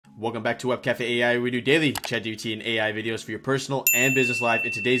Welcome back to Web Cafe AI. We do daily ChatGPT and AI videos for your personal and business life.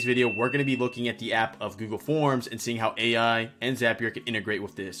 In today's video, we're going to be looking at the app of Google Forms and seeing how AI and Zapier can integrate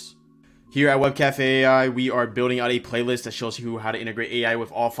with this. Here at Web Cafe AI, we are building out a playlist that shows you how to integrate AI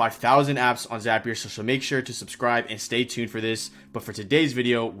with all 5,000 apps on Zapier. So make sure to subscribe and stay tuned for this. But for today's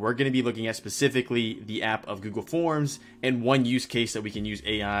video, we're going to be looking at specifically the app of Google Forms and one use case that we can use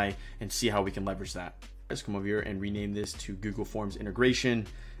AI and see how we can leverage that. Let's come over here and rename this to Google Forms integration.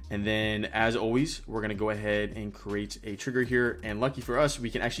 And then as always, we're going to go ahead and create a trigger here. And lucky for us, we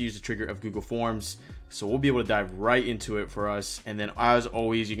can actually use the trigger of Google Forms. So we'll be able to dive right into it for us. And then as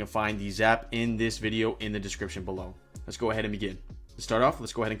always, you can find the Zap in this video in the description below. Let's go ahead and begin. To start off,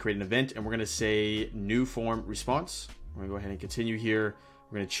 let's go ahead and create an event. And we're going to say new form response. We're going to go ahead and continue here.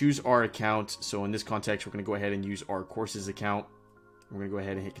 We're going to choose our account. So in this context, we're going to go ahead and use our courses account. We're going to go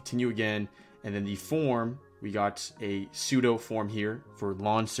ahead and hit continue again. And then the form, we got a pseudo form here for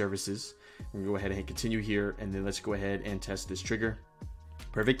lawn services. We're gonna go ahead and hit continue here, and then let's go ahead and test this trigger.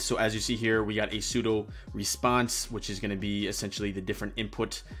 Perfect. So as you see here, we got a pseudo response, which is going to be essentially the different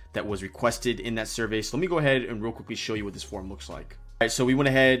input that was requested in that survey. So let me go ahead and real quickly show you what this form looks like. All right, so we went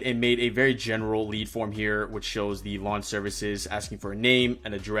ahead and made a very general lead form here, which shows the lawn services, asking for a name,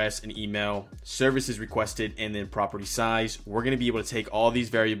 an address, an email, services requested, and then property size. We're going to be able to take all these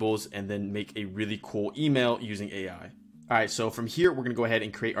variables and then make a really cool email using AI. All right, so from here, we're going to go ahead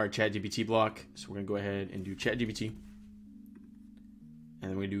and create our ChatGPT block. So we're going to go ahead and do ChatGPT. And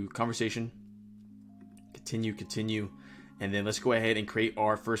then we're going to do conversation, continue. And then let's go ahead and create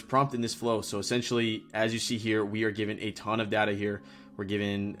our first prompt in this flow. So essentially, as you see here, we are given a ton of data here. We're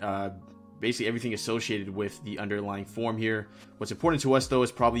given basically everything associated with the underlying form here. What's important to us though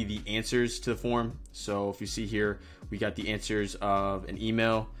is probably the answers to the form. So if you see here, we got the answers of an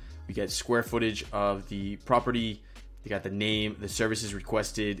email, we got square footage of the property, you got the name, the services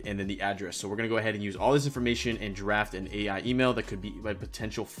requested, and then the address. So we're gonna go ahead and use all this information and draft an AI email that could be a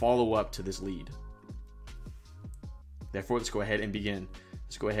potential follow-up to this lead. Therefore, let's go ahead and begin.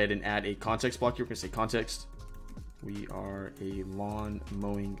 Let's go ahead and add a context block here. We're gonna say context. We are a lawn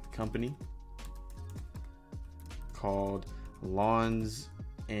mowing company called Lawns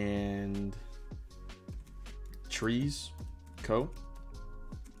and Trees Co.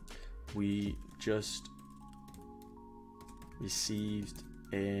 We just received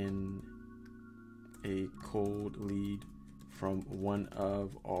a cold lead from one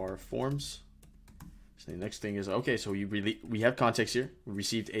of our forms. So the next thing is, okay, so we have context here. We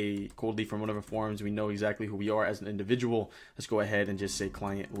received a cold lead from one of our forms. We know exactly who we are as an individual. Let's go ahead and just say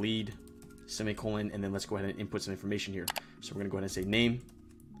client lead, semicolon, and then let's go ahead and input some information here. So we're gonna go ahead and say name.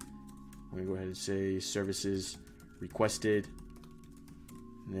 We're gonna go ahead and say services requested.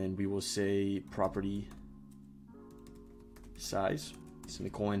 And then we will say property size,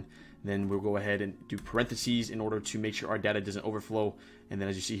 semicolon. Then we'll go ahead and do parentheses in order to make sure our data doesn't overflow. And then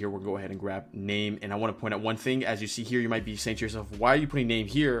as you see here, we'll go ahead and grab name. And I want to point out one thing. As you see here, you might be saying to yourself, why are you putting name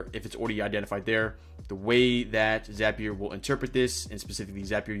here if it's already identified there? The way that Zapier will interpret this, and specifically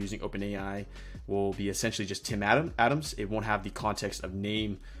Zapier using OpenAI, will be essentially just Tim Adams. It won't have the context of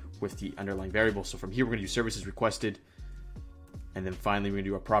name with the underlying variable. So from here, we're going to do services requested. And then finally, we're going to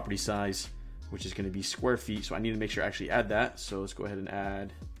do our property size, which is going to be square feet. So I need to make sure I actually add that. So let's go ahead and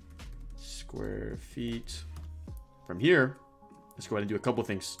add square feet. From here, let's go ahead and do a couple of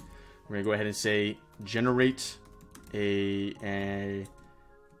things. We're gonna go ahead and say generate a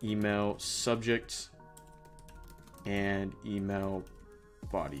email subject and email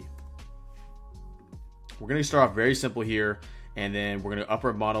body. We're gonna start off very simple here, and then we're gonna up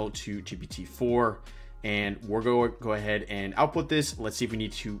our model to GPT-4, and we're going to go ahead and output this. Let's see if we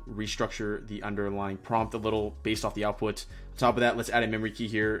need to restructure the underlying prompt a little based off the output. On top of that, let's add a memory key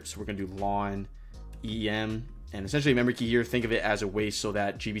here. So we're going to do lawn EM, and essentially a memory key here, think of it as a way so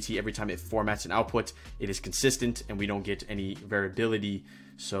that GPT, every time it formats an output, it is consistent and we don't get any variability.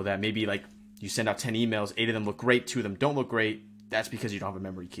 So that maybe like you send out 10 emails, 8 of them look great, 2 of them don't look great. That's because you don't have a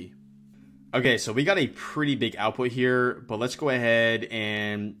memory key. Okay, so we got a pretty big output here, but let's go ahead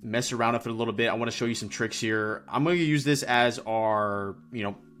and mess around with it a little bit. I want to show you some tricks here. I'm going to use this as our,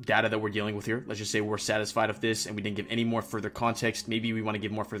 data that we're dealing with here. Let's just say we're satisfied with this and we didn't give any more further context. Maybe we want to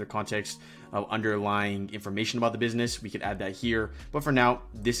give more further context of underlying information about the business. We could add that here, but for now,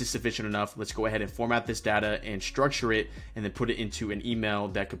 this is sufficient enough. Let's go ahead and format this data and structure it and then put it into an email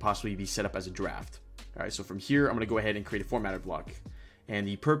that could possibly be set up as a draft. All right, so from here, I'm going to go ahead and create a formatted block. And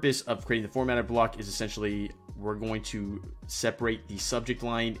the purpose of creating the formatted block is essentially we're going to separate the subject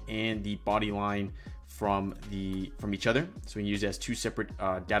line and the body line from each other. So we can use it as two separate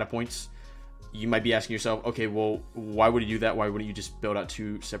data points. you might be asking yourself, okay, well, why would you do that? Why wouldn't you just build out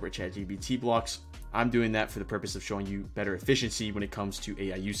 2 separate ChatGPT blocks? I'm doing that for the purpose of showing you better efficiency when it comes to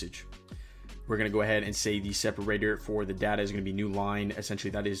AI usage. We're going to go ahead and say the separator for the data is going to be new line.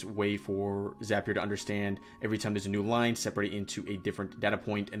 Essentially, that is a way for Zapier to understand every time there's a new line, separate it into a different data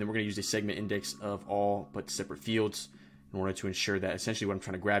point. And then we're going to use a segment index of all but separate fields in order to ensure that essentially what I'm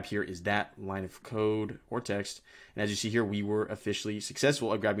trying to grab here is that line of code or text. And as you see here, we were officially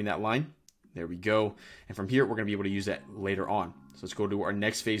successful at grabbing that line. There we go. And from here, we're going to be able to use that later on. So let's go to our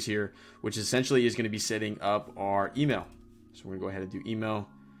next phase here, which essentially is going to be setting up our email. So we're going to go ahead and do email.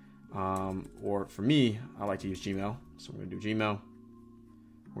 Or for me, I like to use Gmail. So we're going to do Gmail.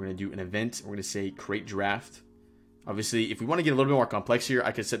 We're going to do an event. We're going to say create draft. Obviously, if we want to get a little bit more complex here,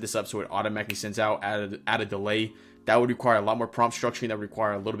 I could set this up so it automatically sends out at a delay. That would require a lot more prompt structuring. That would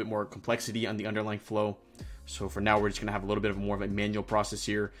require a little bit more complexity on the underlying flow. So for now, we're just going to have a little bit of more of a manual process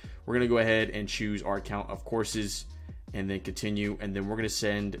here. We're going to go ahead and choose our account of courses and then continue. And then we're going to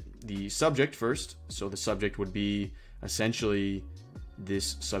send the subject first. So the subject would be essentially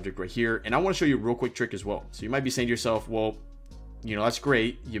this subject right here. And I want to show you a real quick trick as well. So you might be saying to yourself, well, you know, that's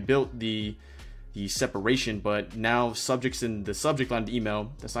great. You built the separation, but now subjects in the subject line of the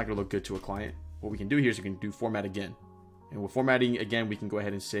email, that's not going to look good to a client. What we can do here is we can do format again. And with formatting again, we can go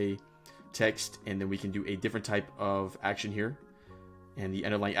ahead and say text, and then we can do a different type of action here. And the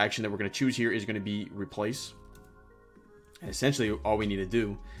underlying action that we're going to choose here is going to be replace. And essentially all we need to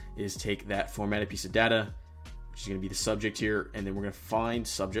do is take that formatted piece of data, which is going to be the subject here, and then we're going to find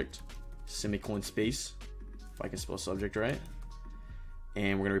subject, semicolon space, if I can spell subject right,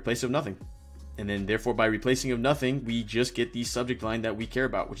 and we're going to replace it with nothing. And then therefore by replacing of nothing, we just get the subject line that we care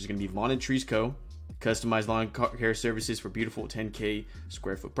about, which is going to be Lawn and Trees Co. Customized lawn care services for beautiful 10K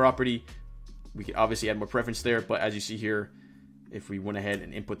square foot property. We could obviously add more preference there, but as you see here, if we went ahead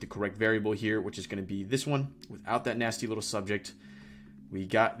and input the correct variable here, which is going to be this one without that nasty little subject, we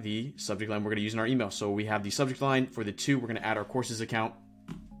got the subject line we're going to use in our email. So we have the subject line for the 2. We're going to add our courses account.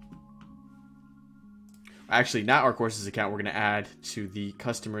 Actually, not our courses account. We're going to add to the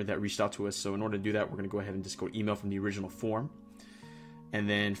customer that reached out to us. So in order to do that, we're going to go ahead and just go email from the original form. And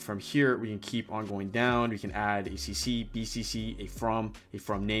then from here, we can keep on going down. We can add a CC, BCC, a from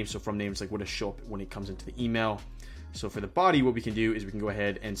name. So from name is like what will show up when it comes into the email. So for the body, what we can do is we can go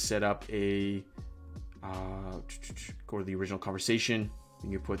ahead and set up a, go to the original conversation.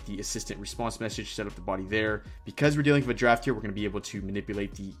 You can put the assistant response message, set up the body there. Because we're dealing with a draft here, we're going to be able to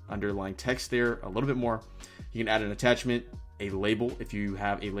manipulate the underlying text there a little bit more. You can add an attachment, a label if you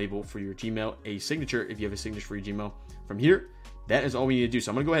have a label for your Gmail, a signature if you have a signature for your Gmail. From here, that is all we need to do.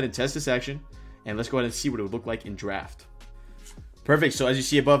 So I'm going to go ahead and test this action, and let's go ahead and see what it would look like in draft. Perfect. So as you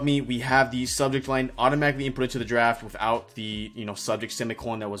see above me, we have the subject line automatically input into the draft without the subject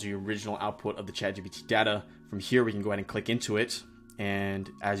semicolon that was the original output of the ChatGPT data. From here, we can go ahead and click into it. And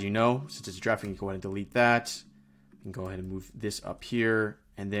as you know, since it's a draft, we can go ahead and delete that. We can go ahead and move this up here.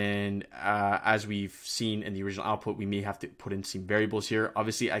 And then as we've seen in the original output, we may have to put in some variables here.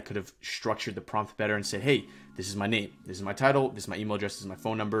 Obviously, I could have structured the prompt better and said, hey, this is my name, this is my title, this is my email address, this is my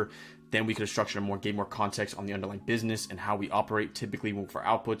phone number. Then we could have structured gave more context on the underlying business and how we operate typically for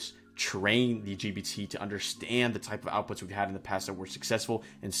outputs, train the GPT to understand the type of outputs we've had in the past that were successful,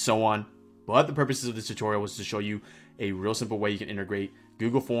 and so on. But the purposes of this tutorial was to show you a real simple way you can integrate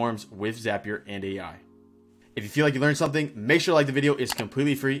Google Forms with Zapier and AI. If you feel like you learned something, make sure to like the video. It's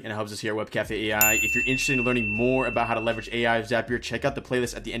completely free and it helps us here at Web Cafe AI. If you're interested in learning more about how to leverage AI with Zapier, check out the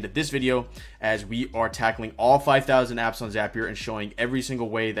playlist at the end of this video, as we are tackling all 5,000 apps on Zapier and showing every single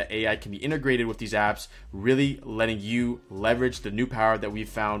way that AI can be integrated with these apps, really letting you leverage the new power that we've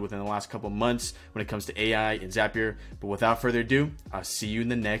found within the last couple months when it comes to AI and Zapier. But without further ado, I'll see you in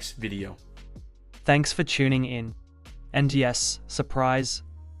the next video. Thanks for tuning in. And yes, surprise,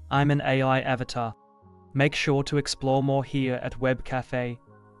 I'm an AI avatar. Make sure to explore more here at Web Cafe,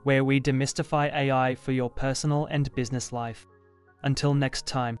 where we demystify AI for your personal and business life. Until next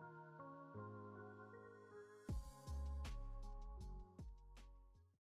time.